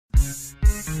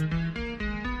The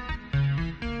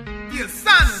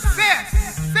Hassan,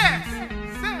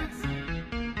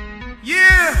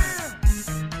 yeah.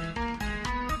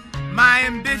 My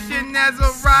ambition as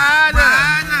a rider.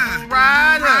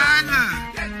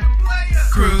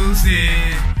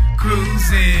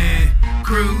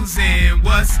 Cruisin',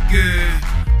 what's good?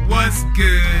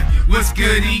 What's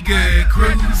goody good?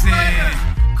 Cruisin',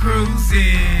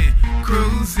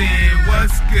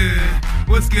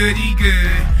 what's goody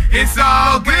good? It's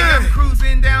all good.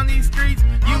 Cruising down these streets,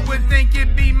 you would think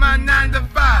it'd be my 9 to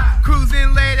 5.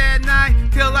 Cruising late at night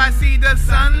till I see the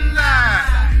sunlight.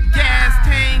 Gas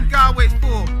tank always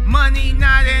full, money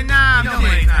not an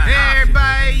option.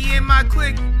 Everybody in my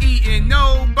clique eating,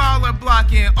 no baller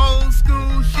blocking. Old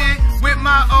school shit with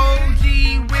my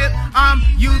OG whip. I'm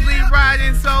usually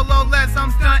riding solo less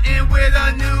I'm stunting with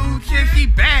a new chick. She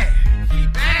bad.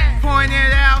 Point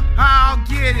it out, I'll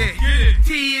get it.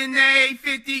 TNA,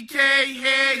 50K,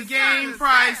 head game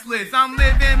priceless. I'm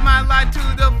living my life to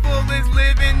the fullest,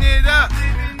 living it up.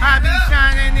 I be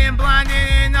shining and blinding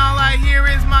and all I hear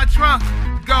is my trunk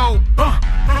go bump,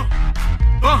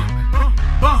 bump,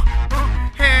 bump.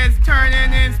 Heads turning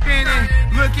and spinning,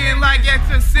 looking like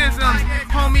exorcisms.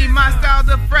 Homie, my style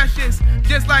the freshest,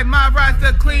 just like my ride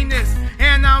the cleanest.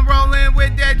 And I'm rolling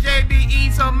with that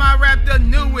JBE, so my rap the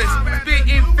newest.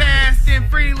 Spitting fast and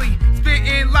freely,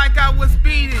 spitting like I was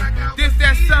speeding. This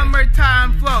that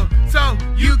summertime flow, so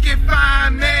you can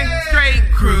find me straight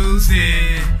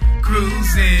cruising.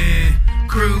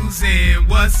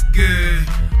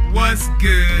 What's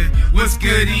good? What's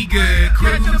goody good?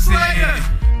 Cruisin',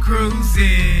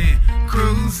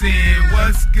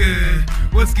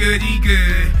 what's goody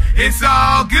good? It's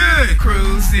all good.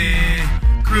 Cruisin',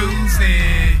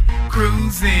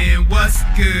 what's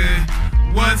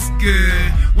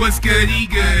good? What's goody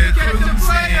good?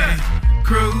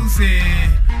 Cruisin',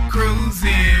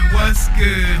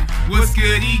 what's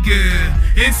goody good?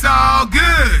 It's all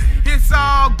good. It's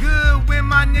all good when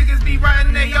my niggas be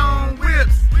riding their own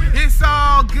whips. It's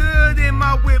all good in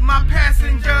my whip, my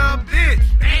passenger bitch.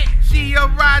 She a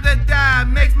ride or die,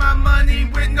 makes my money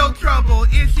with no trouble.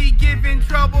 If she giving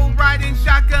trouble, riding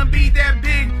shotgun, be that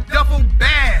big duffel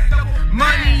bag.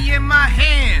 Money in my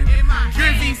hand,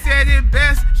 Drizzy said it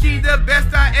best, she the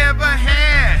best I ever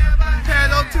had.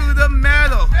 Pedal to the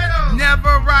metal,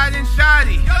 never riding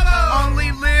shoddy.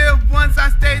 Only live once, I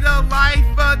stay the life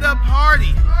of the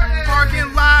party.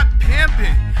 Parking lot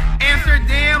pimping,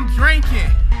 Amsterdam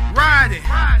drinking. Riding,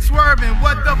 swerving,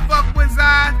 what the fuck was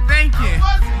I thinking?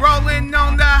 Rolling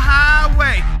on the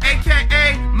highway,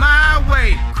 aka my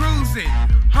way. Cruising,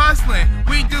 hustling,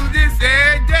 we do this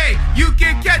every day. You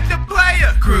can catch a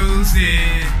player.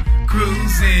 Cruising,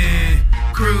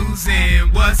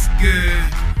 what's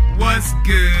good?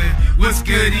 What's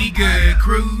goody good?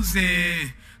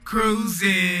 Cruising,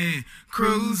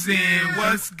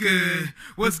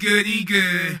 what's goody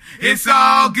good? It's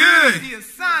all good. The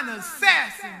Hassan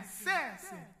assassin,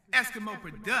 Eskimo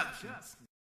Productionz.